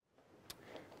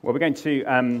Well, we're going to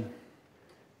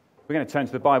turn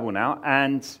to the Bible now,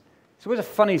 and it's always a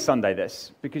funny Sunday,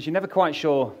 this, because you're never quite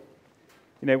sure.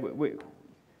 You know, we're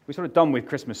sort of done with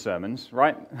Christmas sermons,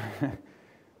 right?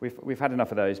 we've had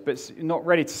enough of those, but not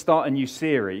ready to start a new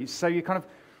series. So you kind of,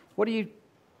 what do you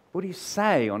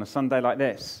say on a Sunday like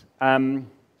this? And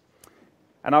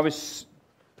I was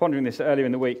pondering this earlier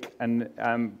in the week and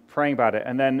praying about it,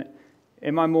 and then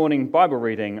in my morning Bible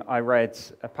reading, I read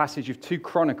a passage of 2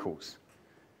 Chronicles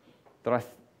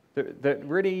that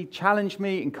really challenged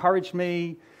me, encouraged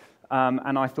me,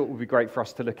 and I thought would be great for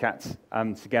us to look at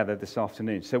together this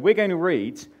afternoon. So we're going to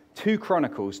read 2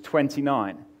 Chronicles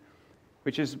 29,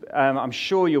 which is, I'm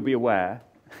sure you'll be aware,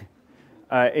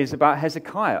 is about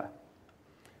Hezekiah.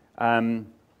 And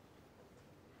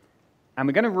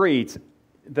we're going to read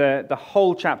the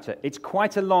whole chapter. It's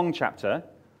quite a long chapter,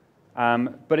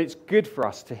 but it's good for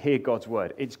us to hear God's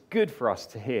word. It's good for us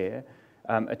to hear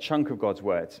a chunk of God's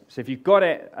word. So if you've got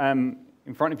it in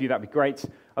front of you, that'd be great.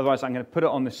 Otherwise, I'm going to put it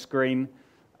on the screen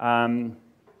and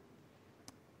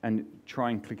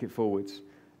try and click it forwards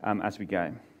as we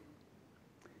go.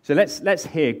 So let's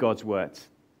hear God's word.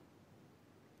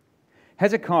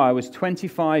 Hezekiah was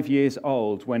 25 years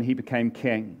old when he became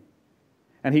king,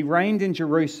 and he reigned in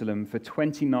Jerusalem for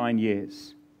 29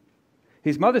 years.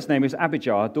 His mother's name was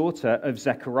Abijah, daughter of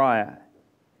Zechariah.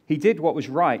 He did what was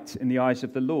right in the eyes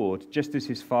of the Lord, just as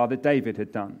his father David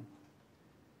had done.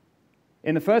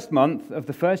 In the first month of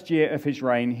the first year of his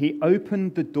reign, he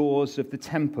opened the doors of the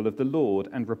temple of the Lord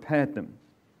and repaired them.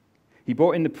 He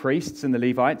brought in the priests and the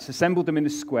Levites, assembled them in the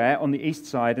square on the east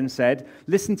side, and said,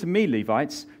 "Listen to me,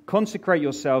 Levites, consecrate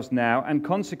yourselves now and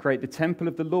consecrate the temple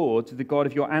of the Lord to the God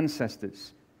of your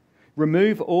ancestors.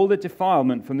 Remove all the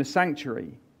defilement from the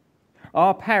sanctuary.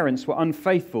 Our parents were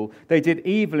unfaithful. They did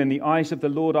evil in the eyes of the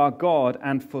Lord our God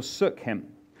and forsook him.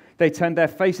 They turned their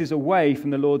faces away from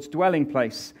the Lord's dwelling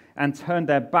place and turned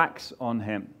their backs on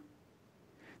him.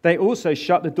 They also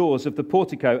shut the doors of the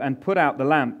portico and put out the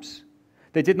lamps.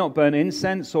 They did not burn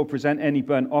incense or present any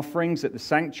burnt offerings at the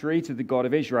sanctuary to the God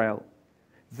of Israel.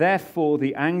 Therefore,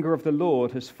 the anger of the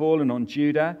Lord has fallen on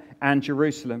Judah and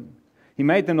Jerusalem. He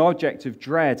made them an object of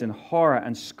dread and horror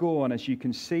and scorn, as you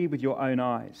can see with your own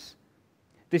eyes.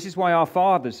 This is why our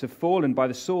fathers have fallen by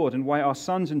the sword, and why our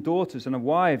sons and daughters and our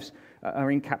wives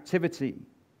are in captivity.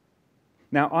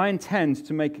 Now I intend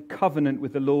to make a covenant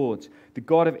with the Lord, the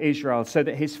God of Israel, so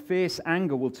that his fierce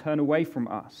anger will turn away from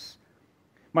us.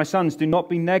 My sons, do not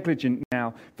be negligent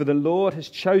now, for the Lord has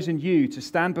chosen you to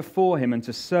stand before him and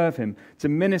to serve him, to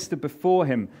minister before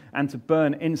him and to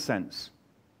burn incense."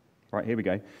 Right, here we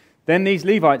go. Then these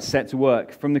Levites set to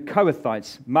work. From the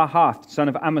Kohathites, Mahath, son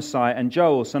of Amasai, and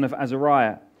Joel, son of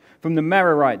Azariah. From the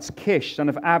Merarites, Kish, son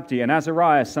of Abdi, and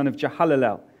Azariah, son of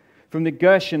Jehalelel. From the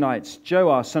Gershonites,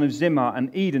 Joah, son of Zimmah, and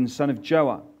Eden, son of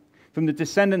Joah. From the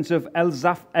descendants of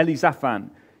Elizaphan,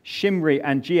 Shimri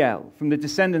and Jeiel. From the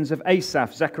descendants of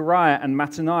Asaph, Zechariah and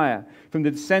Mattaniah. From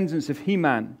the descendants of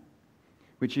Heman,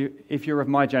 which, if you're of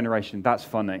my generation, that's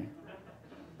funny.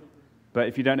 But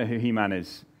if you don't know who Heman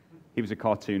is, he was a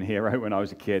cartoon hero when I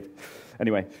was a kid.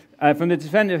 Anyway, from the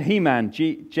descendants of Heman,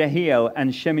 Jehiel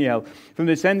and Shemiel. From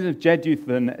the descendants of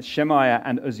Jeduthun, Shemaiah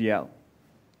and Uzziel.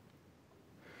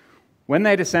 When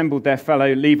they had assembled their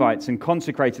fellow Levites and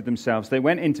consecrated themselves, they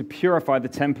went in to purify the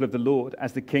temple of the Lord,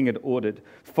 as the king had ordered,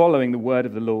 following the word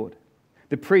of the Lord.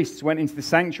 The priests went into the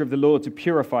sanctuary of the Lord to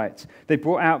purify it. They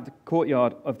brought out of the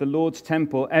courtyard of the Lord's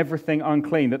temple everything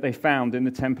unclean that they found in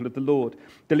the temple of the Lord.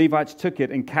 The Levites took it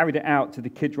and carried it out to the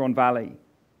Kidron Valley.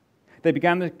 They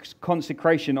began the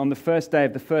consecration on the first day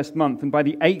of the first month, and by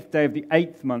the eighth day of the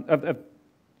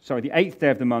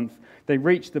month, they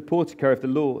reached the portico of the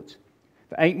Lord.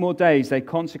 For 8 more days, they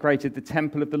consecrated the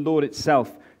temple of the Lord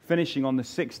itself, finishing on the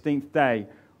 16th day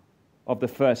of the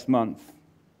first month.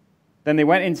 Then they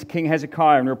went into King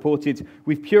Hezekiah and reported,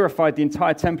 "We've purified the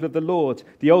entire temple of the Lord,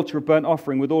 the altar of burnt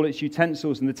offering with all its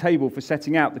utensils, and the table for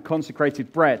setting out the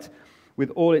consecrated bread with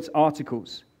all its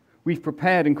articles. We've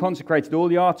prepared and consecrated all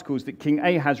the articles that King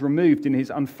Ahaz removed in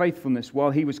his unfaithfulness while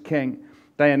he was king.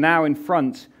 They are now in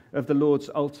front of the Lord's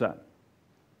altar."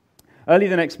 Early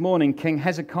the next morning, King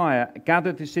Hezekiah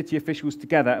gathered the city officials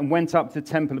together and went up to the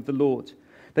temple of the Lord.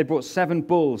 They brought 7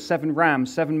 bulls, 7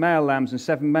 rams, 7 male lambs, and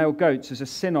 7 male goats as a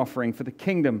sin offering for the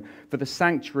kingdom, for the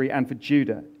sanctuary, and for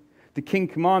Judah. The king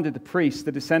commanded the priests,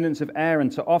 the descendants of Aaron,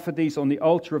 to offer these on the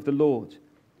altar of the Lord.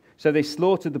 So they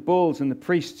slaughtered the bulls, and the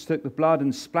priests took the blood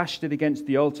and splashed it against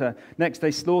the altar. Next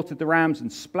they slaughtered the rams and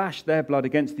splashed their blood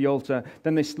against the altar.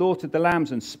 Then they slaughtered the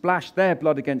lambs and splashed their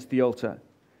blood against the altar.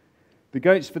 The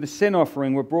goats for the sin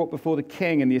offering were brought before the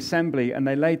king in the assembly, and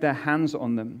they laid their hands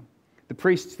on them. The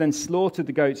priests then slaughtered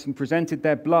the goats and presented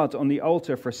their blood on the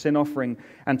altar for a sin offering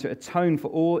and to atone for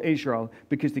all Israel,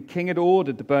 because the king had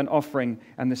ordered the burnt offering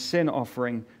and the sin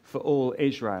offering for all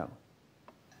Israel.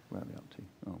 Where are we up to?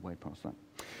 Oh, way past that.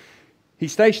 He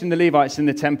stationed the Levites in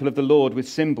the temple of the Lord with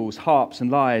cymbals, harps,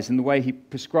 and lyres in the way he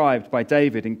prescribed by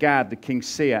David and Gad the king's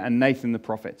seer and Nathan the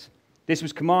prophet. This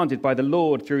was commanded by the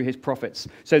Lord through his prophets.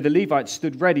 So the Levites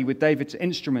stood ready with David's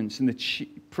instruments and the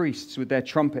priests with their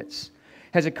trumpets.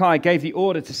 Hezekiah gave the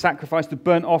order to sacrifice the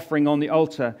burnt offering on the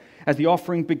altar. As the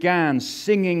offering began,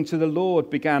 singing to the Lord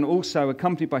began also,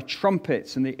 accompanied by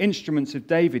trumpets and the instruments of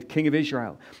David, king of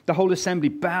Israel. The whole assembly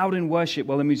bowed in worship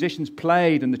while the musicians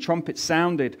played and the trumpets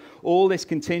sounded. All this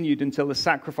continued until the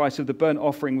sacrifice of the burnt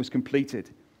offering was completed.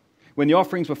 When the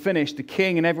offerings were finished, the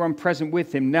king and everyone present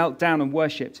with him knelt down and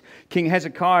worshipped. King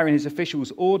Hezekiah and his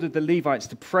officials ordered the Levites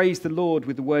to praise the Lord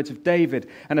with the words of David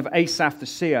and of Asaph the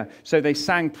seer. So they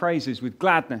sang praises with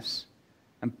gladness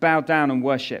and bowed down and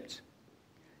worshipped.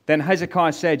 Then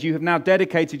Hezekiah said, "You have now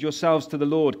dedicated yourselves to the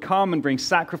Lord. Come and bring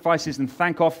sacrifices and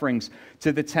thank offerings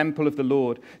to the temple of the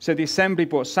Lord." So the assembly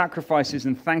brought sacrifices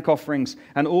and thank offerings,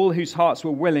 and all whose hearts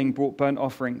were willing brought burnt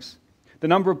offerings. The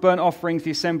number of burnt offerings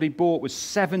the assembly brought was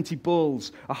 70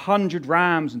 bulls, 100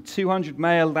 rams, and 200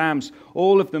 male lambs,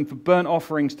 all of them for burnt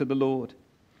offerings to the Lord.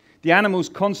 The animals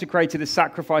consecrated as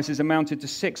sacrifices amounted to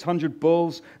 600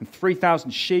 bulls and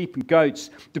 3,000 sheep and goats.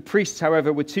 The priests,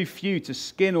 however, were too few to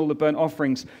skin all the burnt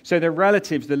offerings, so their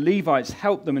relatives, the Levites,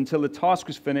 helped them until the task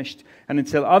was finished and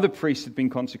until other priests had been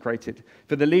consecrated.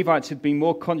 For the Levites had been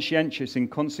more conscientious in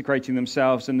consecrating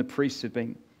themselves than the priests had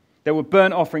been. There were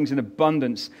burnt offerings in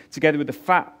abundance, together with the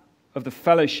fat of the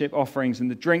fellowship offerings and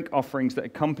the drink offerings that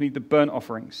accompanied the burnt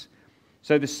offerings.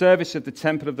 So the service of the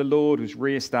temple of the Lord was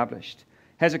re-established.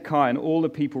 Hezekiah and all the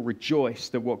people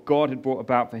rejoiced at what God had brought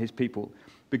about for his people,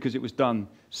 because it was done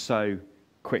so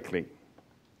quickly.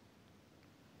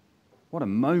 What a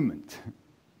moment.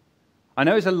 I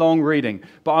know it's a long reading,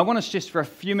 but I want us just for a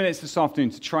few minutes this afternoon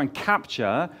to try and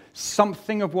capture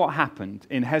something of what happened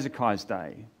in Hezekiah's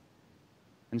day.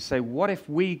 And say, what if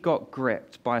we got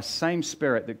gripped by a same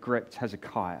spirit that gripped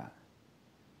Hezekiah?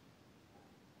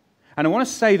 And I want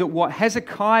to say that what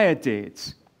Hezekiah did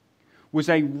was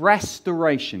a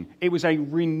restoration. It was a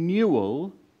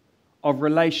renewal of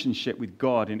relationship with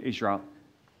God in Israel.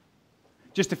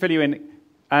 Just to fill you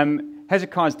in,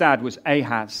 Hezekiah's dad was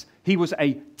Ahaz. He was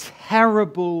a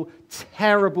terrible,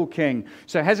 terrible king.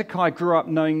 So Hezekiah grew up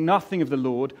knowing nothing of the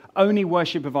Lord, only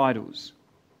worship of idols.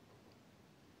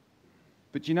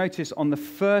 But you notice on the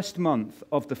first month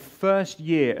of the first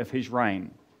year of his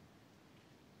reign,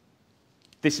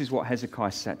 this is what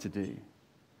Hezekiah set to do.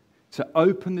 To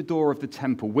open the door of the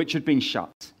temple, which had been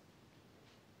shut,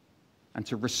 and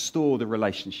to restore the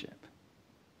relationship.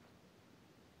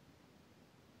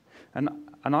 And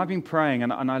I've been praying,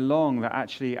 and I long that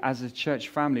actually as a church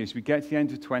family, as we get to the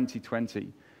end of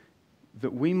 2020,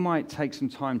 that we might take some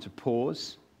time to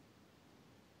pause,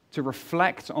 to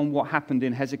reflect on what happened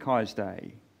in Hezekiah's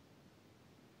day,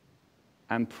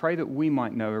 and pray that we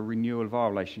might know a renewal of our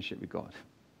relationship with God.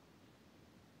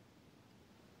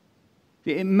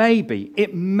 It may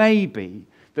be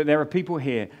that there are people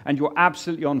here and you're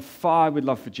absolutely on fire with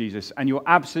love for Jesus, and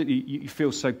you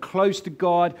feel so close to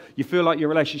God, you feel like your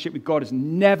relationship with God has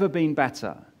never been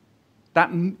better.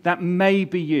 That may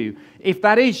be you. If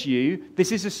that is you,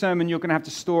 this is a sermon you're going to have to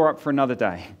store up for another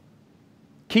day.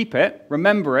 Keep it,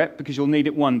 remember it, because you'll need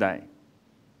it one day.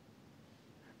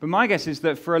 But my guess is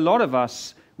that for a lot of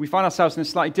us, we find ourselves in a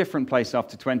slightly different place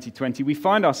after 2020. We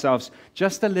find ourselves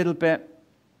just a little bit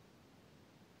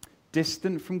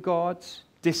distant from God,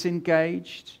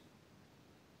 disengaged.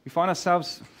 We find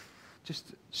ourselves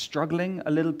just struggling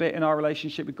a little bit in our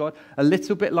relationship with God, a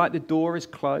little bit like the door is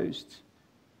closed.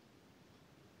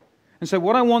 And so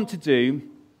what I want to do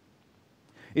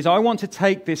is I want to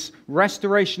take this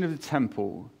restoration of the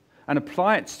temple and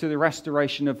apply it to the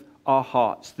restoration of our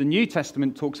hearts. The New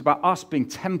Testament talks about us being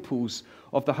temples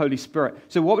of the Holy Spirit.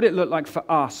 So what would it look like for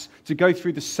us to go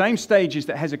through the same stages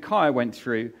that Hezekiah went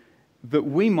through, that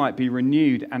we might be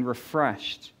renewed and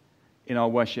refreshed in our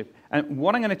worship? And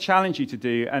what I'm going to challenge you to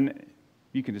do, and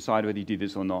you can decide whether you do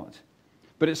this or not,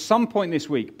 but at some point this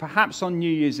week, perhaps on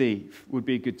New Year's Eve would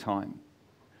be a good time,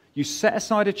 you set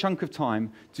aside a chunk of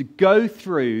time to go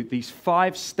through these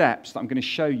 5 steps that I'm going to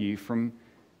show you from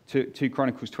 2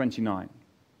 Chronicles 29.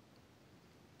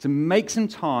 To make some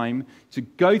time to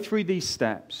go through these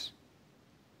steps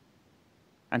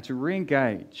and to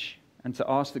re-engage and to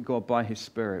ask that God, by his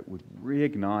Spirit, would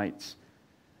reignite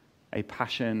a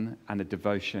passion and a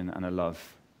devotion and a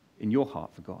love in your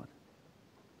heart for God.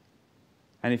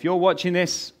 And if you're watching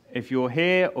this if you're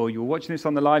here or you're watching this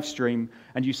on the live stream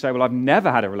and you say, well, I've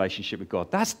never had a relationship with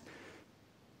God, that's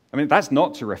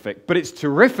not terrific, but it's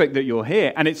terrific that you're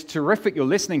here, and it's terrific you're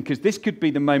listening, because this could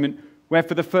be the moment where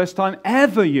for the first time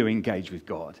ever you engage with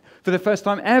God. For the first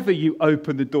time ever you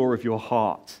open the door of your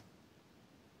heart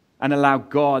and allow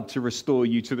God to restore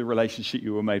you to the relationship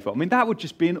you were made for. I mean, that would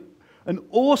just be an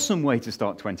awesome way to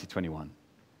start 2021.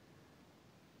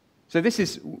 So this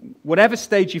is, whatever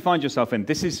stage you find yourself in,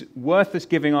 this is worth us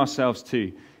giving ourselves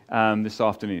to this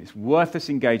afternoon. It's worth us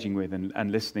engaging with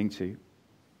and listening to.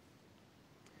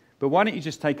 But why don't you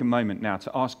just take a moment now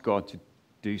to ask God to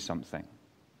do something?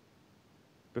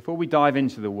 Before we dive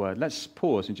into the word, let's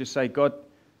pause and just say, God,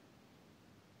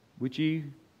 would you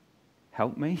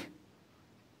help me?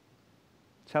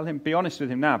 Tell him, be honest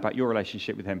with him now about your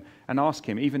relationship with him, and ask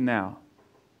him, even now,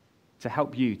 to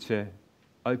help you to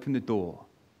open the door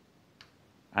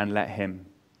and let him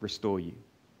restore you.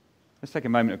 Let's take a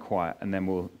moment of quiet, and then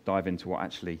we'll dive into what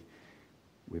actually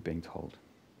we're being told.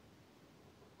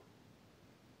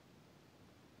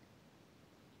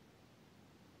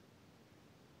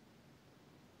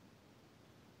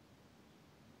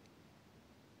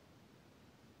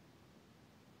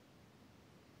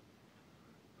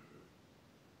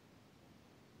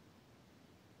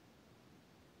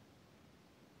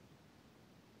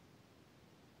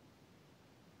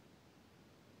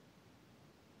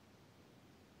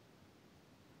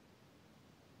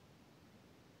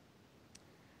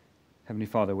 Heavenly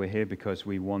Father, we're here because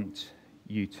we want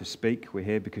you to speak. We're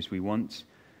here because we want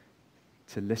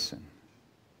to listen.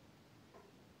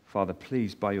 Father,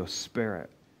 please, by your Spirit,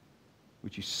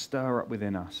 would you stir up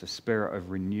within us a spirit of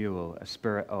renewal, a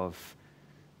spirit of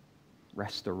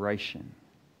restoration,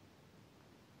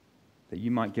 that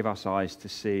you might give us eyes to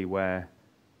see where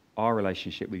our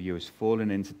relationship with you has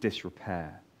fallen into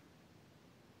disrepair,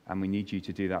 and we need you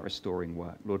to do that restoring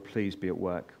work. Lord, please be at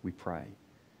work, we pray.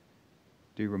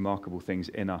 Do remarkable things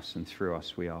in us and through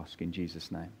us, we ask, in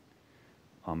Jesus' name.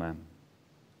 Amen.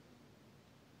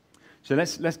 So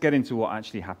let's get into what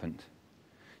actually happened.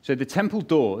 So the temple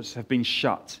doors have been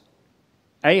shut.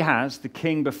 Ahaz, the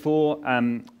king before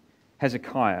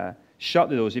Hezekiah, shut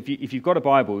the doors. If you've got a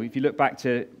Bible, if you look back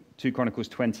to 2 Chronicles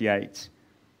 28,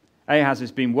 Ahaz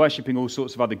has been worshipping all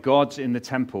sorts of other gods in the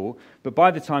temple, but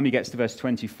by the time he gets to verse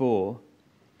 24,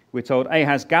 we're told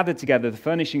Ahaz gathered together the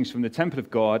furnishings from the temple of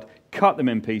God, cut them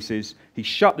in pieces. He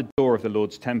shut the door of the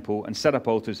Lord's temple and set up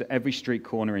altars at every street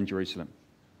corner in Jerusalem.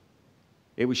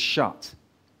 It was shut.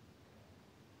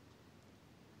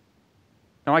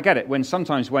 Now, I get it.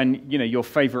 Sometimes when your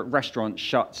favorite restaurant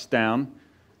shuts down,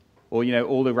 or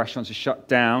all the restaurants are shut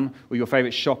down, or your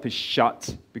favorite shop is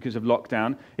shut because of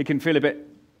lockdown, it can feel a bit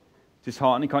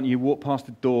disheartening, can't you? You walk past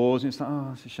the doors and it's like,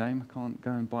 oh, it's a shame. I can't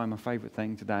go and buy my favorite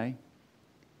thing today.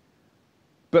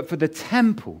 But for the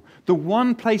temple, the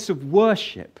one place of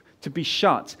worship to be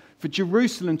shut, for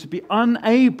Jerusalem to be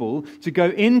unable to go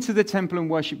into the temple and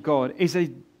worship God, is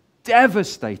a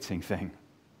devastating thing.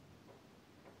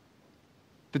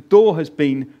 The door has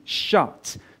been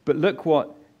shut. But look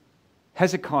what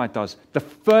Hezekiah does. The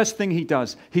first thing he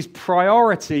does, his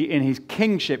priority in his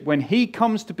kingship, when he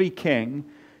comes to be king,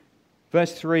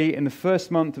 verse 3, in the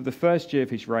first month of the first year of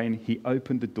his reign, he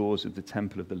opened the doors of the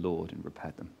temple of the Lord and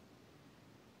repaired them.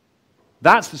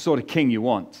 That's the sort of king you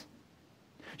want.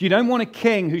 You don't want a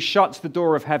king who shuts the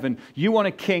door of heaven. You want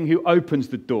a king who opens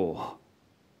the door.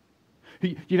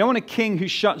 You don't want a king who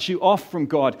shuts you off from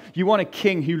God. You want a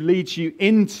king who leads you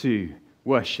into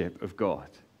worship of God.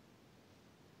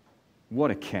 What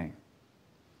a king.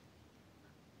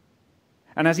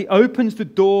 And as he opens the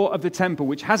door of the temple,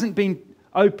 which hasn't been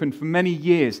opened for many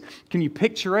years, can you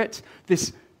picture it?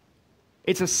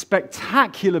 It's a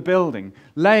spectacular building,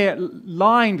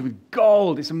 lined with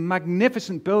gold. It's a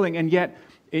magnificent building, and yet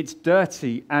it's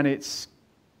dirty and it's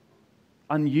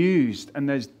unused, and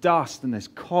there's dust and there's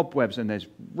cobwebs and there's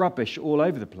rubbish all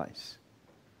over the place.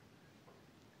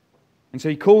 And so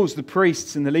he calls the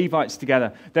priests and the Levites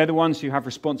together. They're the ones who have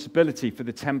responsibility for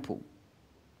the temple.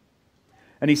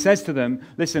 And he says to them,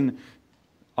 listen,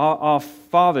 our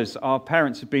fathers, our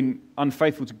parents have been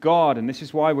unfaithful to God, and this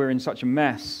is why we're in such a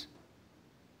mess.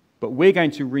 But we're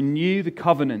going to renew the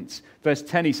covenant. Verse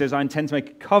 10, he says, I intend to make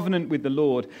a covenant with the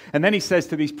Lord. And then he says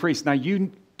to these priests, now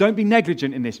you don't be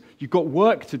negligent in this. You've got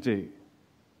work to do. And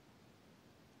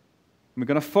we're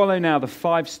going to follow now the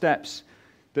 5 steps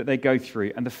that they go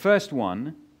through. And the first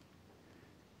one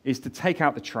is to take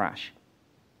out the trash.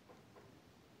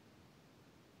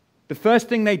 The first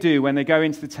thing they do when they go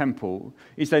into the temple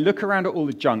is they look around at all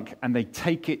the junk and they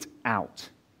take it out.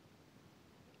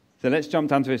 So let's jump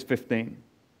down to verse 15.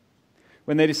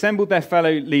 when they'd assembled their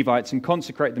fellow Levites and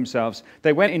consecrated themselves,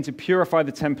 they went in to purify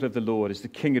the temple of the Lord as the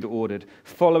king had ordered,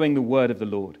 following the word of the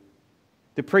Lord.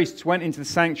 The priests went into the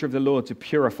sanctuary of the Lord to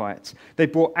purify it. They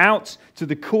brought out to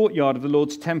the courtyard of the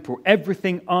Lord's temple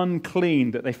everything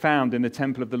unclean that they found in the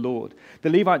temple of the Lord. The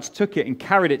Levites took it and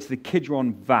carried it to the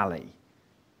Kidron Valley.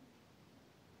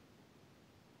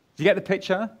 Do you get the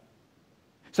picture?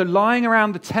 So lying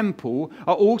around the temple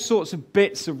are all sorts of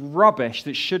bits of rubbish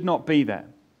that should not be there.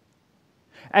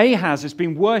 Ahaz has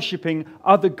been worshipping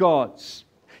other gods.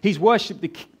 He's worshipped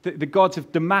the gods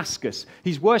of Damascus.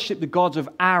 He's worshipped the gods of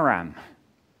Aram.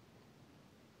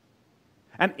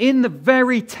 And in the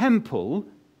very temple,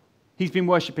 he's been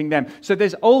worshipping them. So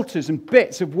there's altars and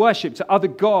bits of worship to other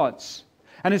gods.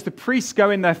 And as the priests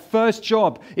go in, their first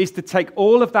job is to take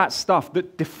all of that stuff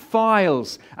that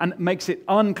defiles and makes it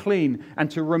unclean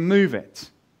and to remove it.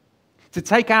 To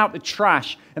take out the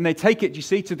trash, and they take it, you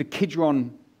see, to the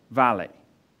Kidron Valley.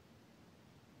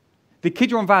 The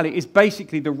Kidron Valley is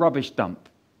basically the rubbish dump.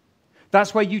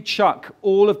 That's where you chuck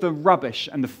all of the rubbish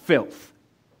and the filth.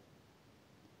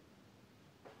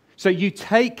 So you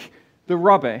take the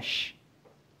rubbish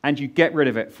and you get rid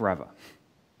of it forever.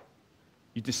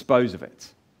 You dispose of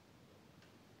it.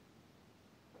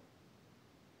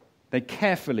 They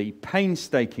carefully,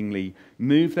 painstakingly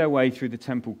move their way through the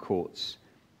temple courts,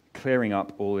 clearing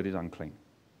up all that is unclean.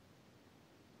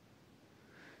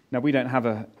 Now, we don't have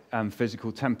a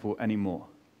physical temple anymore,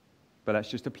 but let's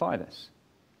just apply this.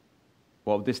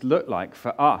 What would this look like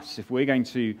for us if we're going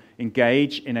to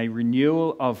engage in a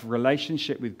renewal of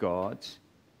relationship with God?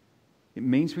 It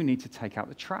means we need to take out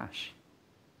the trash.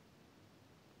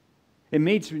 It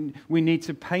means we need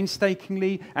to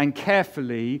painstakingly and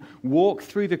carefully walk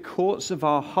through the courts of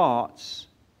our hearts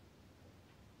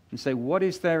and say, what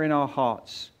is there in our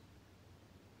hearts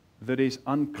that is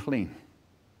unclean?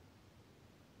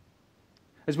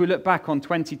 As we look back on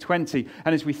 2020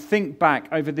 and as we think back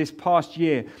over this past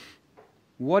year,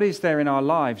 what is there in our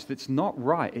lives that's not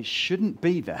right? It shouldn't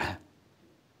be there.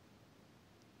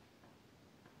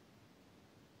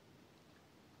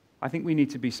 I think we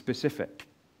need to be specific.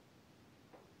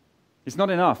 It's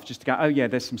not enough just to go, oh yeah,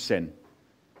 there's some sin.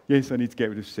 Yes, I need to get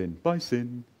rid of sin. Bye,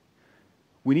 sin.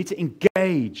 We need to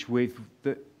engage with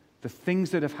the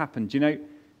things that have happened. You know,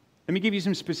 let me give you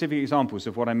some specific examples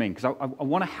of what I mean, because I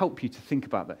want to help you to think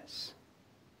about this.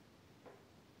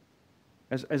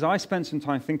 As I spent some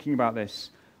time thinking about this,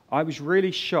 I was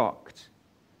really shocked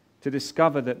to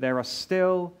discover that there are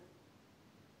still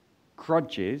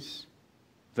grudges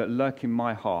that lurk in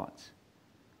my heart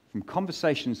from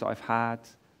conversations that I've had,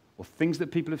 or things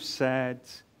that people have said,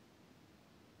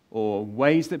 or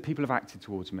ways that people have acted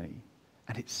towards me,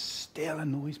 and it still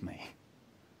annoys me.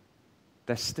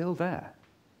 They're still there.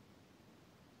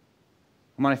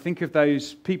 And when I think of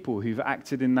those people who've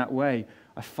acted in that way,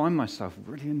 I find myself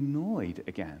really annoyed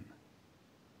again.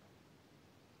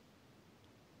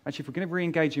 Actually, if we're going to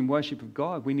re-engage in worship of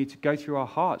God, we need to go through our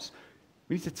hearts.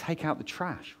 We need to take out the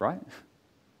trash, right?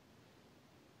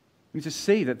 We need to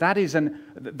see that is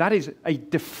a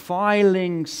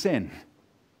defiling sin.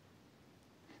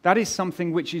 That is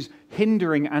something which is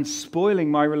hindering and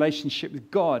spoiling my relationship with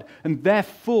God. And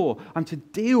therefore, I'm to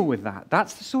deal with that.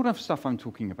 That's the sort of stuff I'm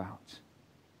talking about.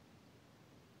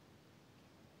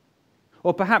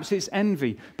 Or perhaps it's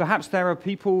envy. Perhaps there are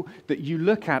people that you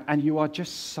look at and you are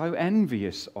just so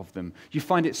envious of them. You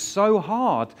find it so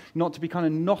hard not to be kind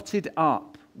of knotted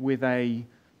up with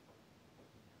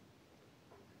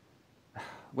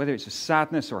whether it's a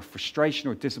sadness or a frustration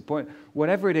or a disappointment,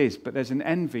 whatever it is, but there's an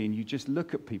envy and you just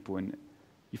look at people and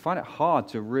you find it hard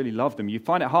to really love them. You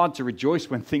find it hard to rejoice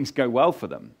when things go well for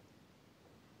them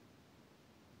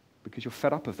because you're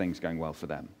fed up of things going well for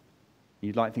them.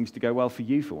 You'd like things to go well for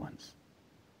you for once.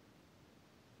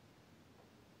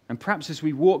 And perhaps as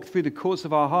we walk through the courts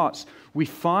of our hearts, we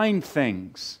find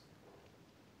things.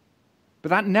 But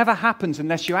that never happens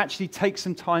unless you actually take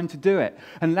some time to do it,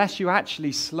 unless you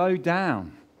actually slow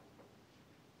down.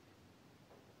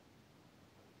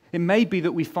 It may be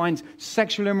that we find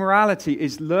sexual immorality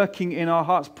is lurking in our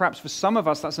hearts. Perhaps for some of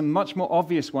us, that's a much more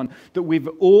obvious one that we're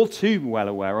all too well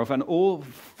aware of and all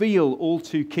feel all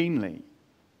too keenly.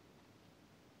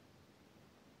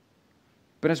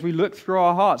 But as we look through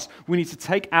our hearts, we need to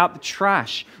take out the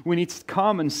trash. We need to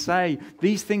come and say,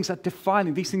 these things are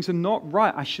defiling. These things are not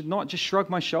right. I should not just shrug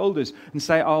my shoulders and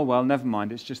say, oh, well, never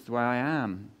mind. It's just the way I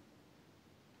am.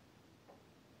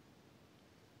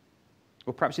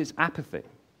 Or perhaps it's apathy.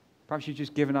 Perhaps you've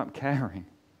just given up caring.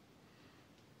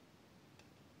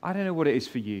 I don't know what it is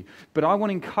for you, but I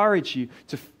want to encourage you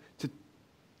to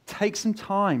take some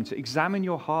time to examine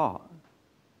your heart.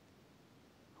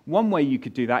 One way you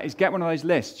could do that is get one of those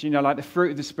lists, like the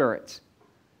fruit of the Spirit.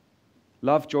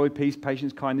 Love, joy, peace,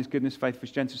 patience, kindness, goodness,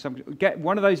 faithfulness, gentleness. Get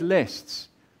one of those lists.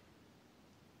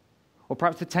 Or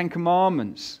perhaps the Ten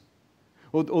Commandments.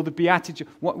 Or the Beatitudes.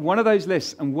 One of those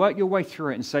lists, and work your way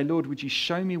through it and say, Lord, would you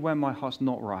show me where my heart's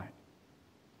not right?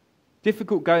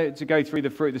 Difficult to go through the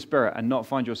fruit of the Spirit and not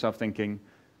find yourself thinking,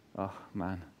 oh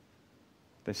man,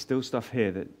 there's still stuff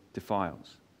here that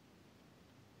defiles.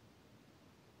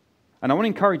 And I want to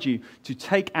encourage you to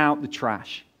take out the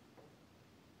trash.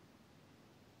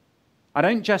 I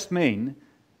don't just mean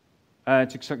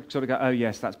to sort of go, oh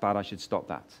yes, that's bad, I should stop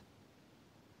that.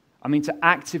 I mean to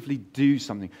actively do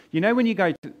something. When you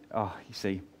go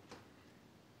to,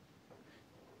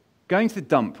 going to the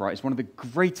dump, right, is one of the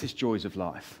greatest joys of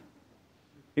life.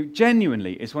 It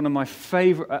genuinely is one of my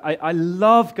favorite. I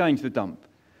love going to the dump.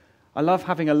 I love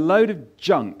having a load of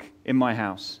junk in my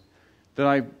house that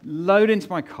I load into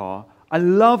my car. I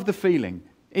love the feeling.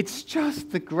 It's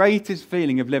just the greatest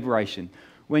feeling of liberation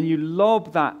when you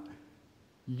lob that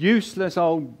useless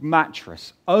old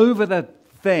mattress over the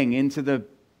thing into the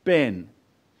bin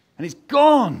and it's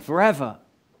gone forever.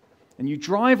 And you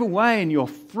drive away and you're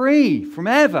free from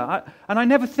ever. And I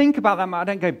never think about that. I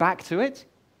don't go back to it.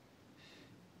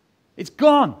 It's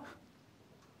gone.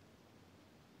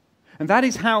 And that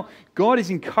is how God is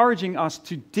encouraging us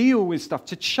to deal with stuff,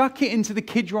 to chuck it into the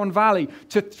Kidron Valley,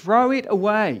 to throw it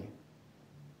away.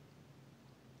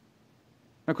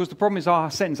 Of course, the problem is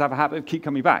our sins have a habit of keep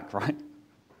coming back, right?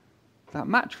 That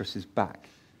mattress is back.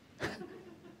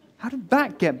 How did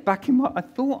that get back in my... I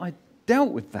thought I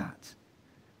dealt with that.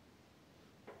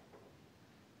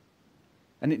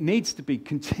 And it needs to be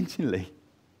continually.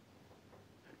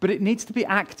 But it needs to be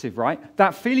active, right?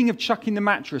 That feeling of chucking the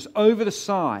mattress over the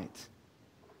side.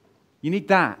 You need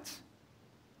that.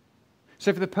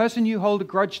 So for the person you hold a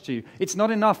grudge to, it's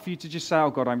not enough for you to just say, oh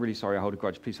God, I'm really sorry, I hold a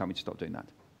grudge. Please help me to stop doing that.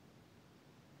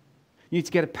 You need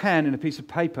to get a pen and a piece of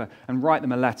paper and write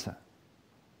them a letter.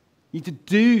 You need to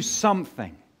do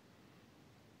something.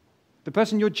 The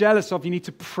person you're jealous of, you need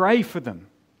to pray for them.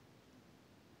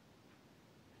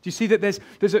 Do you see that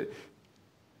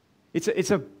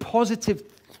it's a positive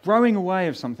throwing away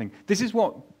of something? This is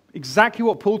exactly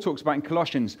what Paul talks about in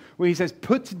Colossians, where he says,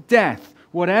 put to death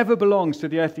whatever belongs to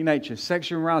the earthly nature,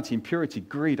 sexual immorality, impurity,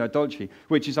 greed, idolatry,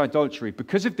 which is idolatry.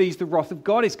 Because of these, the wrath of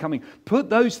God is coming. Put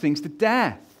those things to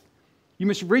death. You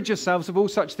must rid yourselves of all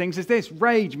such things as this: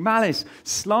 rage, malice,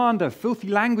 slander, filthy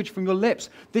language from your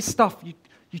lips. This stuff,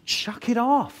 you chuck it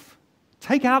off.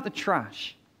 Take out the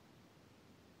trash.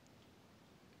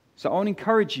 So I want to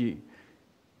encourage you,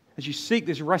 as you seek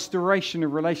this restoration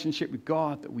of relationship with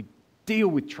God, that we deal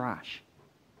with trash.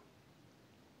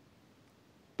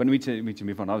 But we need to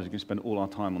move on. I was going to spend all our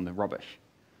time on the rubbish.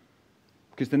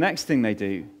 Because the next thing they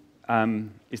do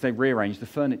is they rearrange the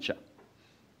furniture.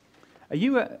 Are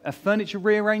you a furniture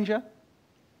rearranger?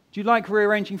 Do you like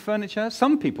rearranging furniture?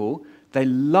 Some people, they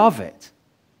love it.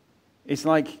 It's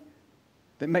like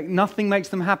nothing makes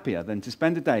them happier than to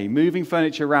spend a day moving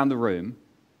furniture around the room,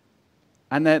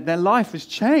 and their life has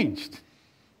changed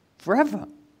forever.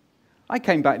 I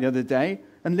came back the other day,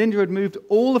 and Linda had moved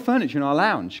all the furniture in our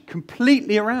lounge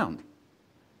completely around.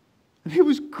 And it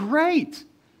was great.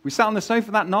 We sat on the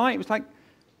sofa that night. It's like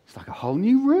a whole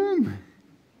new room.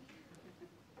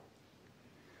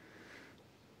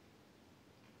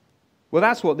 Well,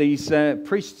 that's what these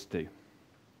priests do.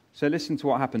 So listen to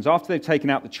what happens. After they've taken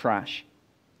out the trash,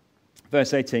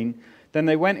 verse 18, then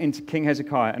they went into King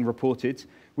Hezekiah and reported,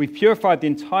 we've purified the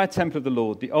entire temple of the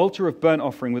Lord, the altar of burnt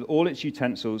offering with all its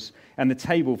utensils, and the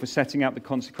table for setting out the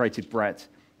consecrated bread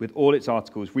with all its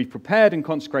articles. We've prepared and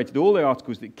consecrated all the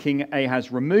articles that King Ahaz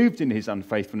removed in his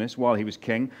unfaithfulness while he was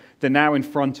king. They're now in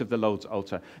front of the Lord's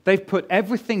altar. They've put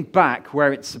everything back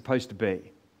where it's supposed to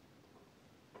be.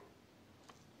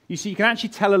 You see, you can actually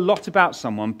tell a lot about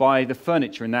someone by the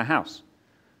furniture in their house.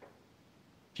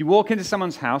 If you walk into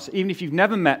someone's house, even if you've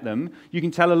never met them, you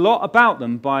can tell a lot about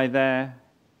them by their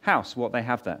house, what they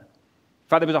have there. In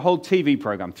fact, there was a whole TV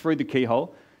program, Through the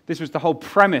Keyhole. This was the whole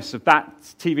premise of that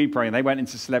TV program. They went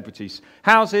into celebrities'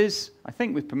 houses, I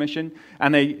think with permission,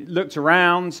 and they looked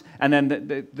around, and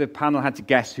then the panel had to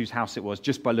guess whose house it was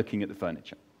just by looking at the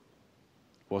furniture.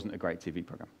 It wasn't a great TV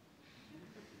program.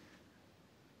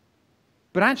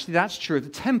 But actually, that's true of the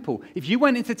temple. If you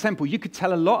went into the temple, you could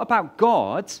tell a lot about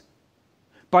God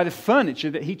by the furniture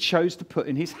that he chose to put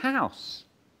in his house.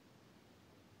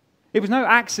 It was no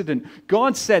accident.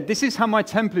 God said, this is how my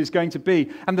temple is going to be.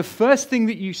 And the first thing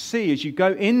that you see as you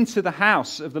go into the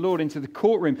house of the Lord, into the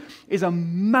courtroom, is a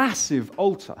massive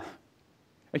altar.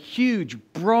 A huge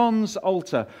bronze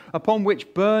altar upon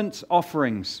which burnt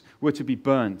offerings were to be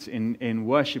burnt in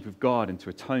worship of God and to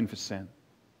atone for sin.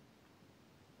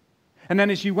 And then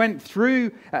as you went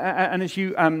through, and as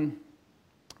you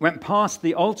went past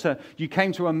the altar, you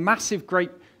came to a massive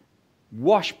great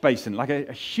wash basin, like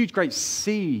a huge great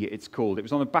sea, it's called. It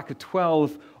was on the back of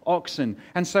 12 oxen.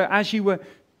 And so as you were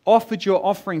offered your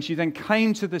offerings, you then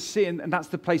came to the sea, and that's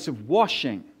the place of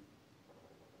washing.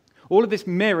 All of this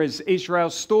mirrors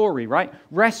Israel's story, right?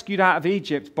 Rescued out of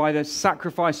Egypt by the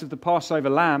sacrifice of the Passover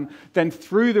lamb, then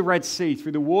through the Red Sea,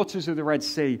 through the waters of the Red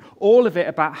Sea. All of it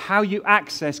about how you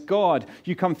access God.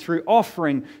 You come through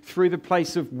offering, through the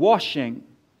place of washing.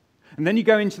 And then you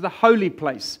go into the holy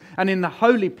place. And in the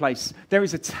holy place, there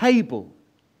is a table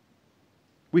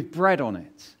with bread on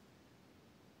it.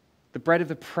 The bread of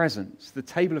the presence, the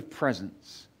table of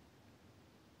presence.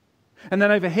 And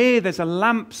then over here, there's a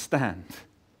lampstand.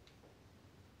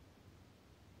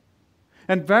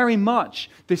 And very much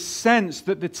this sense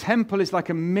that the temple is like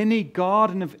a mini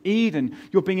Garden of Eden.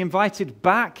 You're being invited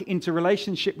back into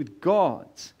relationship with God.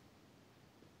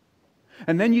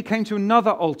 And then you came to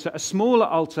another altar, a smaller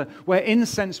altar, where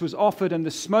incense was offered and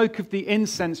the smoke of the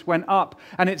incense went up.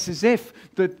 And it's as if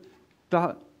the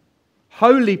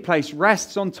holy place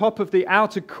rests on top of the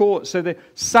outer court. So the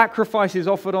sacrifice is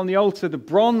offered on the altar, the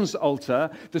bronze altar,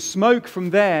 the smoke from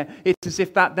there, it's as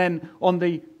if that then on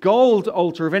the gold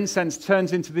altar of incense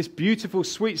turns into this beautiful,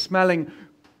 sweet-smelling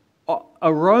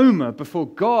aroma before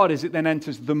God as it then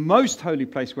enters the most holy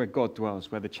place where God dwells,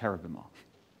 where the cherubim are.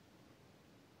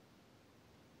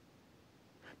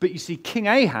 But you see, King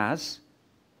Ahaz,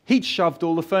 he'd shoved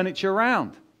all the furniture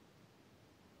around.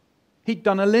 He'd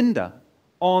done a Linda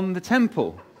on the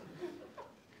temple.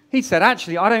 He said,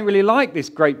 actually, I don't really like this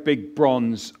great big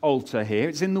bronze altar here.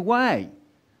 It's in the way.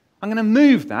 I'm going to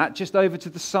move that just over to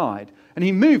the side. And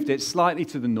he moved it slightly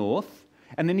to the north,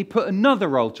 and then he put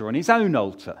another altar on his own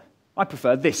altar. I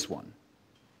prefer this one.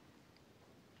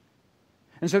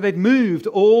 And so they'd moved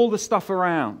all the stuff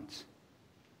around.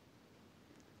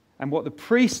 And what the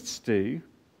priests do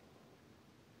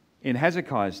in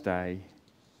Hezekiah's day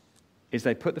is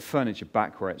they put the furniture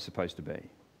back where it's supposed to be.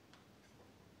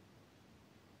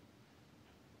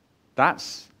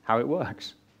 That's how it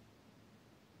works.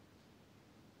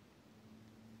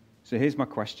 So here's my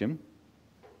question.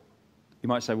 You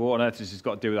might say, well, what on earth has this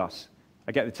got to do with us?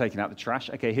 I get the taking out the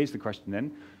trash. Okay, here's the question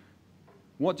then.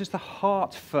 What does the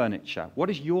heart furniture, what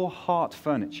does your heart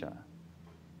furniture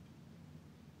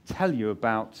tell you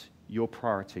about your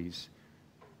priorities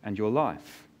and your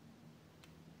life?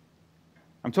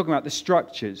 I'm talking about the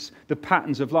structures, the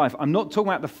patterns of life. I'm not talking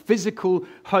about the physical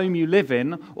home you live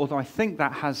in, although I think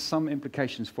that has some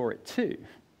implications for it too.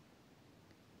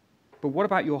 But what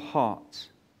about your heart?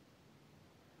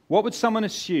 What would someone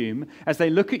assume as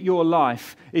they look at your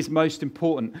life is most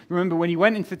important? Remember, when you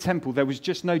went into the temple, there was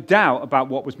just no doubt about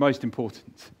what was most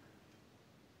important.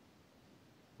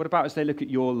 What about as they look at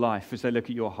your life, as they look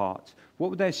at your heart? What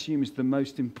would they assume is the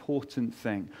most important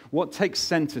thing? What takes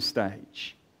center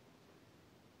stage?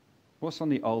 What's on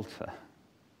the altar?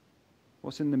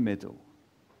 What's in the middle?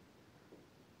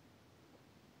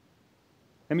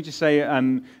 Let me just say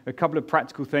a couple of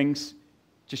practical things,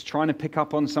 just trying to pick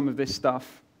up on some of this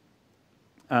stuff.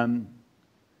 For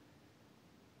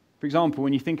example,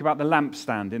 when you think about the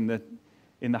lampstand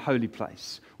in the holy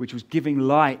place, which was giving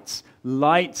light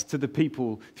to the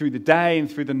people through the day and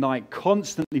through the night,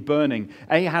 constantly burning.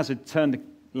 Ahaz had turned the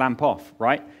lamp off,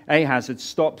 right? Ahaz had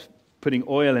stopped putting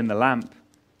oil in the lamp.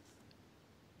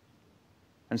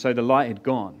 And so the light had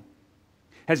gone.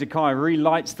 Hezekiah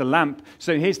relights the lamp.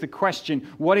 So here's the question.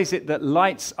 What is it that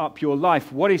lights up your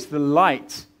life? What is the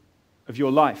light of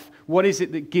your life? What is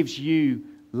it that gives you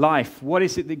life? What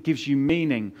is it that gives you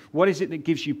meaning? What is it that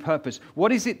gives you purpose?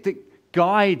 What is it that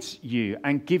guides you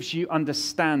and gives you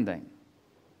understanding?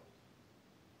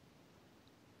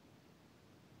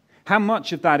 How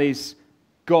much of that is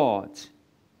God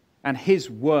and His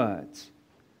Word?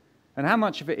 And how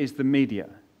much of it is the media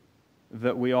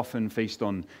that we often feast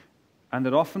on and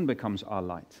that often becomes our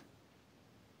light?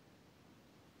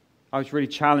 I was really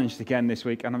challenged again this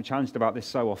week, and I'm challenged about this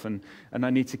so often, and I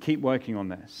need to keep working on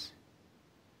this.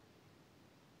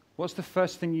 What's the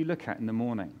first thing you look at in the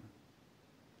morning?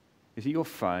 Is it your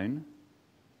phone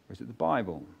or is it the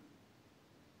Bible?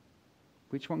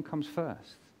 Which one comes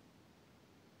first?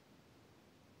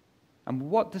 And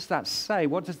what does that say?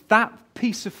 What does that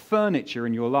piece of furniture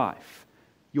in your life,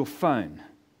 your phone,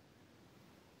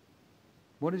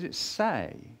 what does it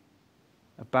say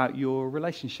about your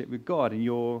relationship with God and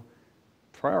your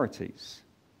priorities?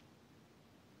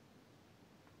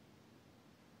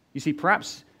 You see,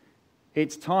 perhaps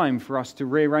it's time for us to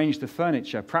rearrange the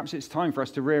furniture. Perhaps it's time for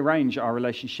us to rearrange our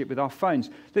relationship with our phones.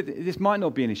 This might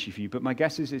not be an issue for you, but my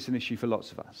guess is it's an issue for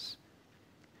lots of us.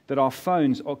 That our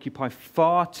phones occupy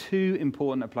far too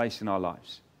important a place in our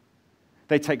lives.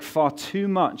 They take far too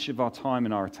much of our time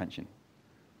and our attention.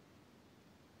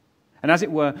 And as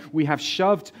it were, we have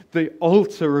shoved the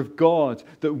altar of God,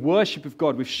 the worship of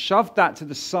God, we've shoved that to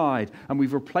the side and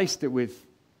we've replaced it with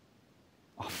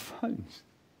our phones,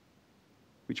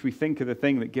 which we think are the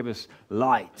thing that give us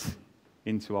light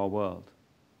into our world.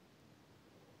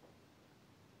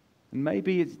 And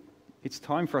maybe it's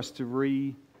time for us to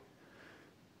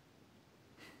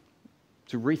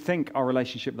rethink our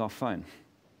relationship with our phone.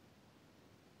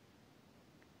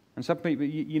 And some people,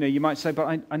 you might say,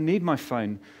 but I need my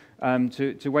phone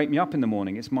to wake me up in the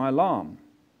morning. It's my alarm.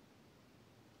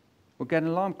 Well, get an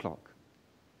alarm clock.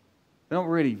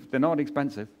 They're not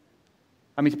expensive.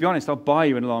 I mean, to be honest, I'll buy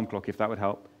you an alarm clock if that would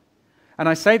help. And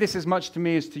I say this as much to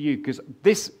me as to you, because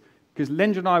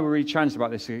Linda and I were really challenged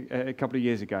about this a couple of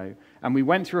years ago, and we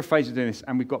went through a phase of doing this,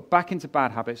 and we got back into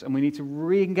bad habits, and we need to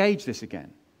re-engage this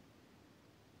again.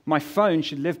 My phone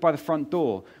should live by the front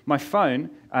door. My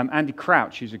phone, Andy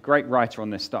Crouch, who's a great writer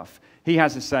on this stuff, he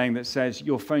has a saying that says,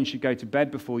 your phone should go to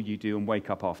bed before you do and wake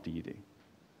up after you do.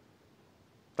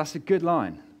 That's a good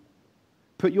line.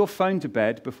 Put your phone to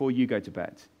bed before you go to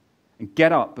bed, and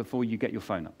get up before you get your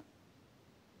phone up.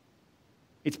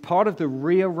 It's part of the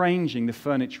rearranging the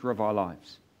furniture of our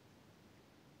lives.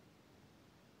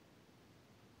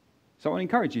 So I want to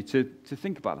encourage you to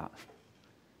think about that.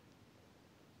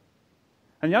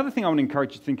 And the other thing I want to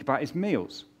encourage you to think about is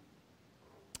meals.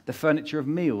 The furniture of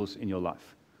meals in your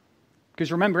life.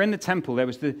 Because remember, in the temple, there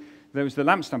was the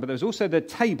lampstand, but there was also the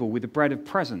table with the bread of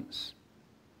presence.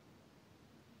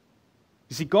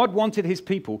 You see, God wanted his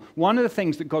people, one of the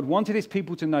things that God wanted his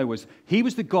people to know was he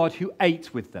was the God who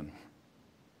ate with them.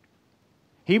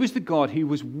 He was the God who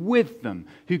was with them,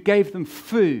 who gave them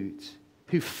food,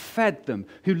 who fed them,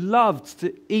 who loved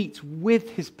to eat with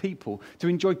his people, to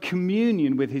enjoy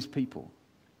communion with his people.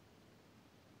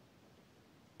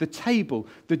 The table,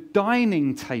 the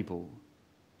dining table,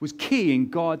 was key in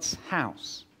God's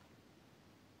house.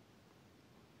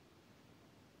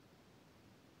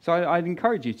 So I'd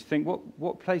encourage you to think,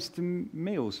 what place do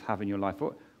meals have in your life?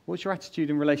 What's your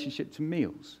attitude in relationship to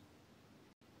meals?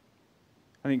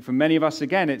 I think for many of us,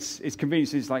 again, it's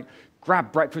convenience. It's like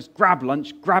grab breakfast, grab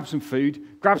lunch, grab some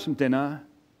food, grab some dinner.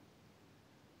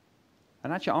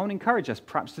 And actually, I want to encourage us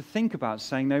perhaps to think about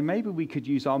saying, no, maybe we could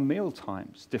use our meal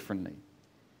times differently.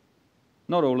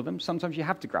 Not all of them. Sometimes you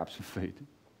have to grab some food.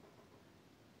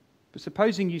 But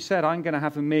supposing you said, I'm going to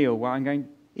have a meal where I'm going,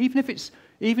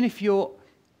 even if you're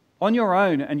on your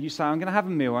own and you say, I'm going to have a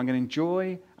meal, I'm going to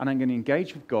enjoy and I'm going to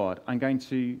engage with God, I'm going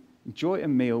to enjoy a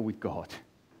meal with God.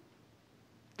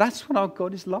 That's what our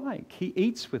God is like. He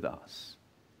eats with us.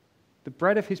 The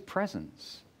bread of his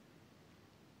presence.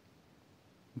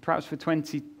 And perhaps for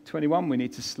 2021 we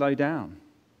need to slow down.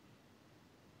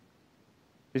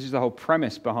 This is the whole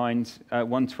premise behind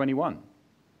 121.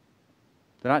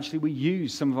 That actually we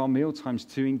use some of our meal times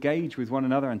to engage with one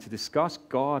another and to discuss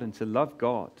God and to love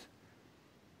God.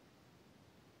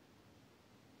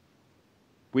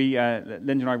 Linda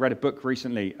and I read a book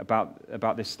recently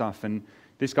about this stuff, and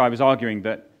this guy was arguing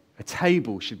that a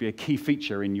table should be a key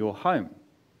feature in your home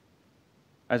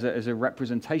as a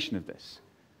representation of this.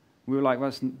 We were like, well,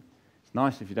 it's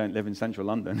nice if you don't live in central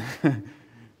London.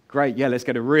 Great, yeah, let's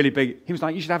get a really big... He was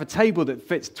like, you should have a table that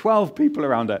fits 12 people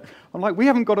around it. I'm like, we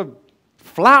haven't got a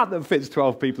flat that fits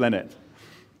 12 people in it.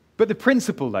 But the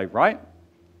principle, though, right?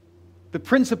 The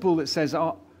principle that says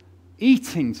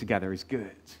eating together is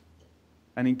good.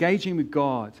 And engaging with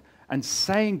God and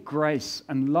saying grace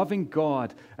and loving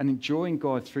God and enjoying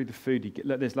God through the food.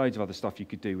 There's loads of other stuff you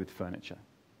could do with furniture.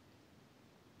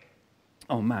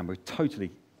 Oh man, we've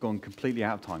totally gone completely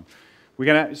out of time. We're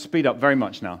going to speed up very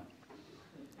much now.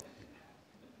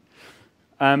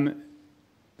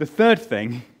 The third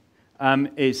thing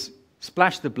is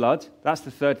splash the blood. That's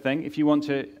the third thing. If you want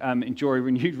to enjoy a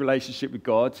renewed relationship with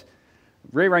God,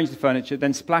 rearrange the furniture,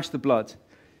 then splash the blood.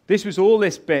 This was all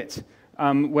this bit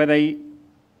where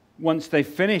once they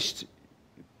finished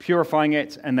purifying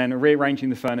it and then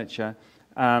rearranging the furniture,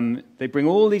 they bring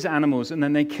all these animals and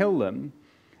then they kill them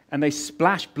and they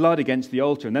splash blood against the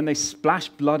altar and then they splash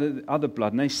other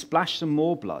blood and they splash some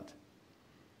more blood.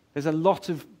 There's a lot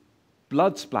of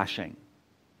blood splashing.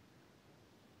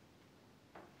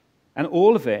 And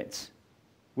all of it,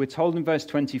 we're told in verse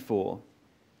 24,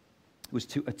 was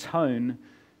to atone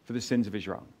for the sins of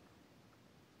Israel.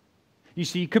 You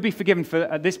see, you could be forgiven for,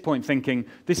 at this point, thinking,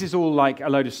 this is all like a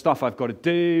load of stuff I've got to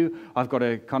do. I've got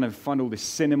to kind of find all this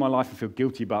sin in my life and feel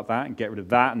guilty about that and get rid of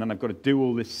that, and then I've got to do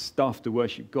all this stuff to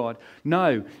worship God.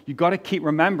 No, you've got to keep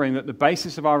remembering that the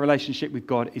basis of our relationship with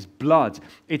God is blood.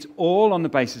 It's all on the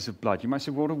basis of blood. You might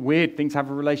say, well, what a weird thing to have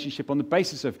a relationship on the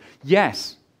basis of.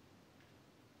 Yes.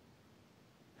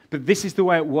 But this is the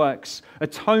way it works.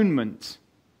 Atonement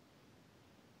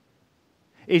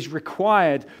is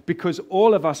required because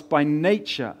all of us by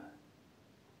nature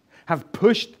have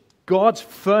pushed God's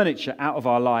furniture out of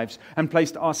our lives and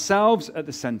placed ourselves at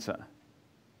the center.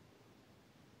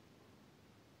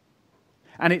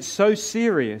 And it's so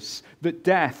serious that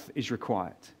death is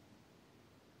required.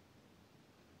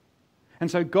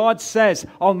 And so God says,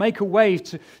 I'll make a way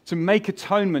to make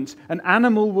atonement. An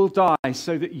animal will die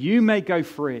so that you may go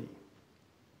free.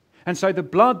 And so the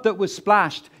blood that was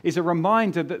splashed is a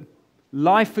reminder that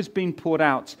life has been poured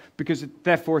out because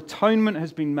therefore atonement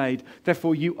has been made.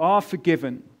 Therefore you are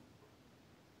forgiven.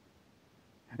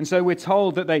 And so we're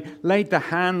told that they laid their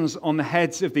hands on the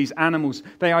heads of these animals.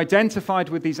 They identified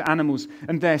with these animals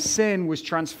and their sin was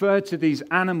transferred to these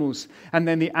animals. And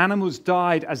then the animals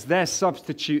died as their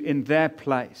substitute in their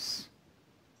place.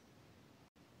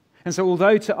 And so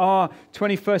although to our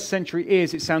 21st century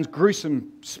ears it sounds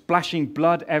gruesome, splashing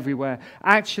blood everywhere,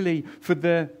 actually for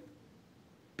the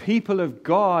people of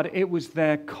God, it was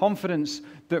their confidence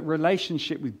that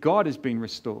relationship with God has been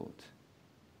restored.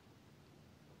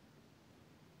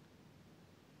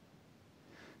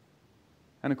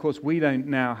 And of course, we don't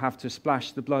now have to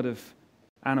splash the blood of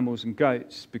animals and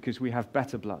goats because we have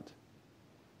better blood.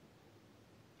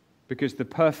 Because the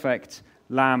perfect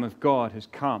Lamb of God has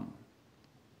come.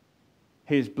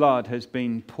 His blood has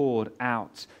been poured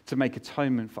out to make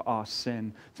atonement for our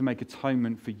sin, to make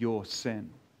atonement for your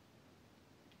sin.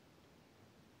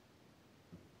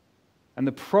 And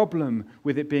the problem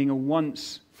with it being a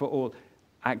once-for-all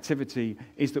activity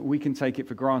is that we can take it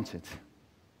for granted.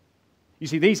 You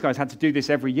see, these guys had to do this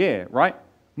every year, right?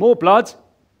 More blood,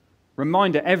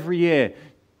 reminder every year.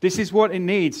 This is what it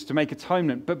needs to make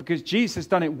atonement. But because Jesus has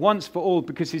done it once for all,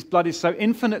 because his blood is so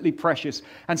infinitely precious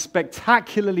and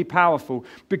spectacularly powerful,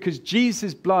 because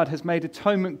Jesus' blood has made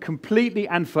atonement completely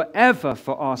and forever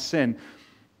for our sin,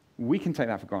 we can take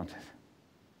that for granted.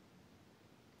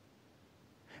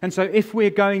 And so if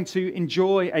we're going to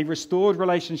enjoy a restored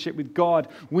relationship with God,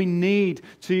 we need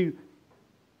to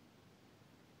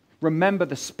remember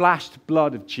the splashed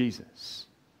blood of Jesus.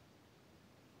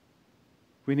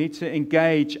 We need to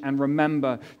engage and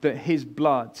remember that his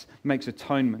blood makes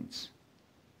atonement.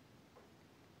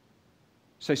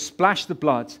 So splash the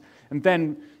blood. And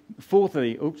then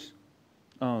fourthly,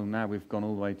 now we've gone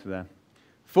all the way to there.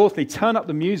 Fourthly, turn up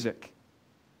the music.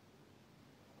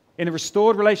 In a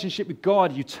restored relationship with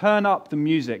God, you turn up the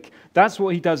music. That's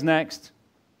what he does next.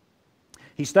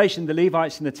 He stationed the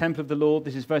Levites in the temple of the Lord,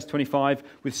 this is verse 25,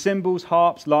 with cymbals,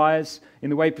 harps, lyres, in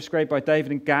the way prescribed by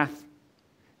David and Gath.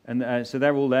 And so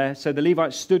they're all there. So the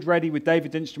Levites stood ready with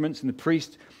David's instruments and the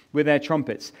priests with their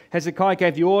trumpets. Hezekiah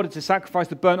gave the order to sacrifice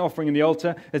the burnt offering in the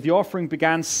altar. As the offering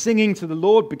began, singing to the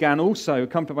Lord began also,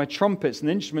 accompanied by trumpets and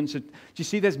instruments. Do you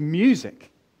see there's music?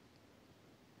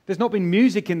 There's not been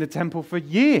music in the temple for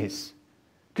years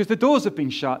because the doors have been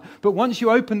shut. But once you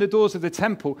open the doors of the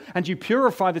temple and you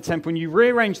purify the temple and you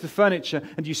rearrange the furniture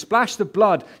and you splash the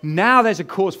blood, now there's a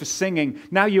cause for singing.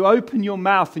 Now you open your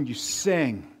mouth and you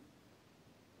sing.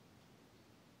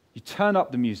 You turn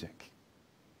up the music.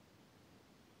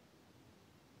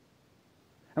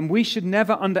 And we should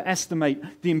never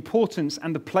underestimate the importance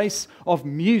and the place of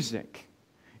music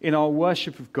in our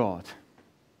worship of God.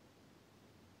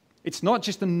 It's not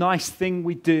just a nice thing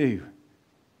we do.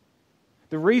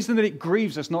 The reason that it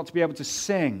grieves us not to be able to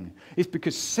sing is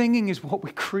because singing is what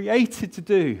we're created to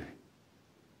do.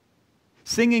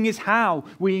 Singing is how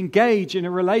we engage in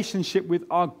a relationship with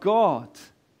our God.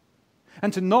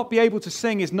 And to not be able to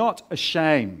sing is not a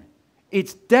shame.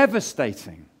 It's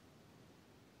devastating.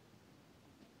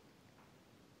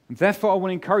 And therefore, I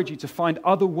want to encourage you to find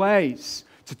other ways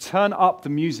to turn up the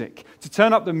music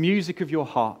of your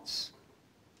hearts.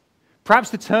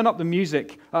 Perhaps to turn up the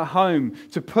music at home,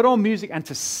 to put on music and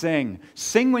to sing.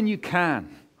 Sing when you can.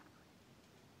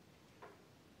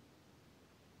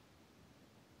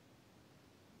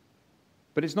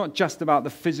 But it's not just about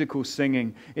the physical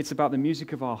singing, it's about the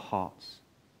music of our hearts.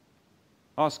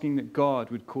 Asking that God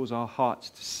would cause our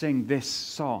hearts to sing this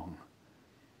song,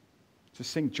 to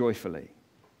sing joyfully.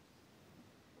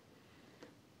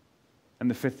 And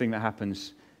the fifth thing that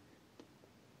happens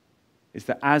is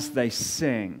that as they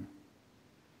sing,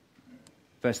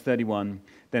 verse 31,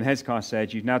 Then Hezekiah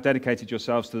said, "You've now dedicated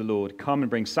yourselves to the Lord. Come and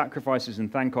bring sacrifices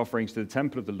and thank offerings to the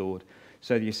temple of the Lord."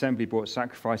 So the assembly brought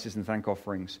sacrifices and thank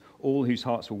offerings. All whose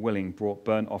hearts were willing brought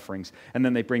burnt offerings. And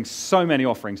then they bring so many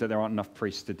offerings that there aren't enough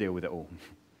priests to deal with it all.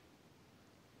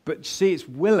 But see, it's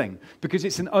willing because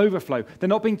it's an overflow. They're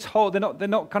not being told, they're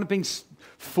not kind of being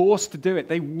forced to do it.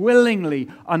 They willingly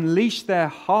unleash their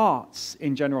hearts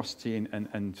in generosity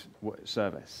and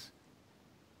service.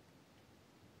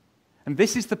 And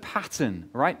this is the pattern,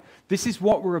 right? This is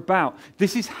what we're about.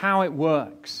 This is how it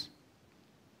works.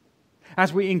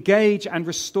 As we engage and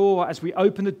restore, as we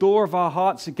open the door of our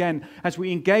hearts again, as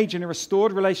we engage in a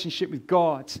restored relationship with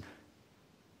God,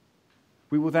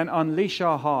 we will then unleash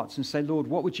our hearts and say, "Lord,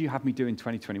 what would you have me do in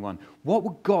 2021? What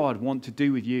would God want to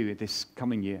do with you this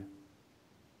coming year?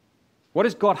 What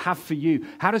does God have for you?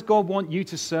 How does God want you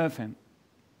to serve him?"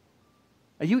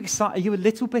 Are you excited? Are you a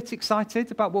little bit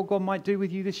excited about what God might do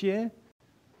with you this year?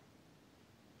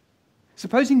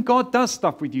 Supposing God does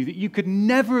stuff with you that you could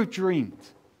never have dreamed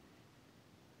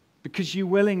because you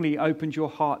willingly opened your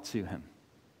heart to him.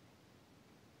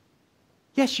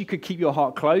 Yes, you could keep your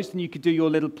heart closed and you could do your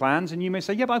little plans, and you may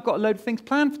say, "Yeah, but I've got a load of things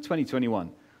planned for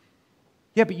 2021.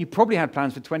 Yeah, but you probably had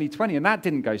plans for 2020 and that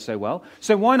didn't go so well.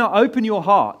 So why not open your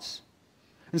hearts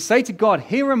and say to God,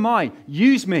 "Here am I,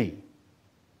 use me.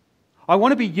 I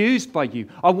want to be used by you.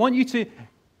 I want you to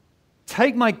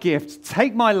take my gift,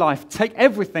 take my life, take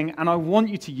everything, and I want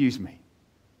you to use me."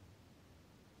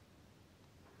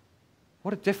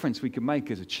 What a difference we could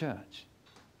make as a church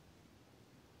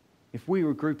if we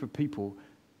were a group of people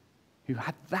who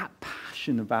had that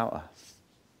passion about us.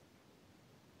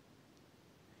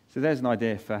 So there's an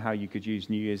idea for how you could use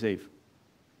New Year's Eve.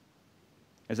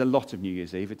 There's a lot of New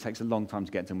Year's Eve. It takes a long time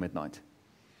to get till midnight.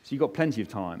 So you've got plenty of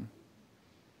time.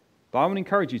 But I want to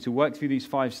encourage you to work through these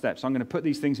 5 steps. I'm going to put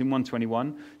these things in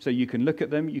 121 so you can look at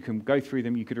them, you can go through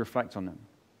them, you could reflect on them.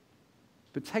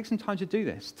 But take some time to do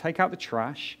this. Take out the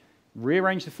trash,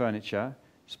 rearrange the furniture,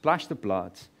 splash the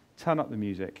blood, turn up the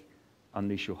music,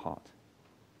 unleash your heart.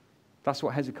 That's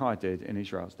what Hezekiah did in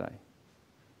Israel's day.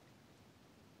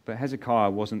 But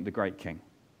Hezekiah wasn't the great king.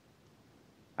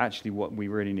 Actually, what we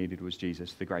really needed was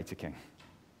Jesus, the greater king,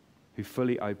 who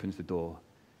fully opens the door,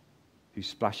 who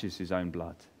splashes his own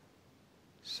blood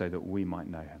so that we might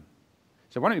know him.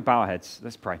 So why don't we bow our heads?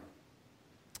 Let's pray.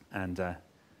 And then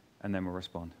we'll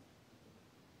respond.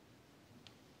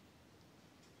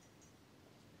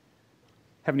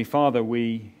 Heavenly Father,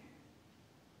 we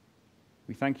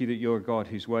thank you that you're a God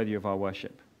who's worthy of our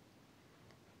worship.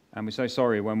 And we're so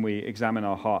sorry when we examine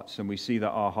our hearts and we see that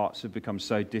our hearts have become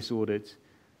so disordered.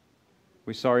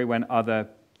 We're sorry when other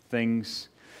things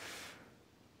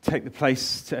take the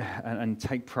place and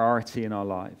take priority in our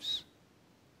lives.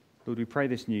 Lord, we pray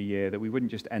this new year that we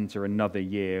wouldn't just enter another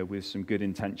year with some good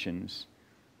intentions,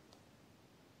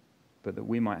 but that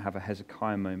we might have a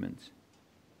Hezekiah moment,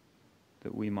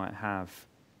 that we might have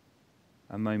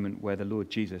a moment where the Lord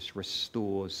Jesus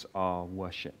restores our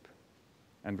worship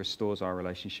and restores our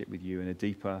relationship with you in a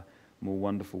deeper, more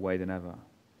wonderful way than ever.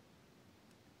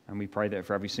 And we pray that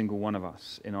for every single one of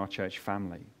us in our church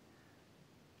family,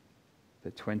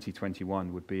 that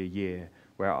 2021 would be a year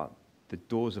where the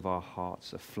doors of our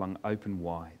hearts are flung open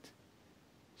wide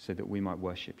so that we might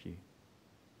worship you.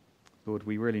 Lord,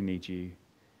 we really need you,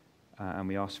 and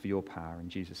we ask for your power in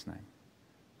Jesus' name.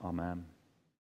 Amen.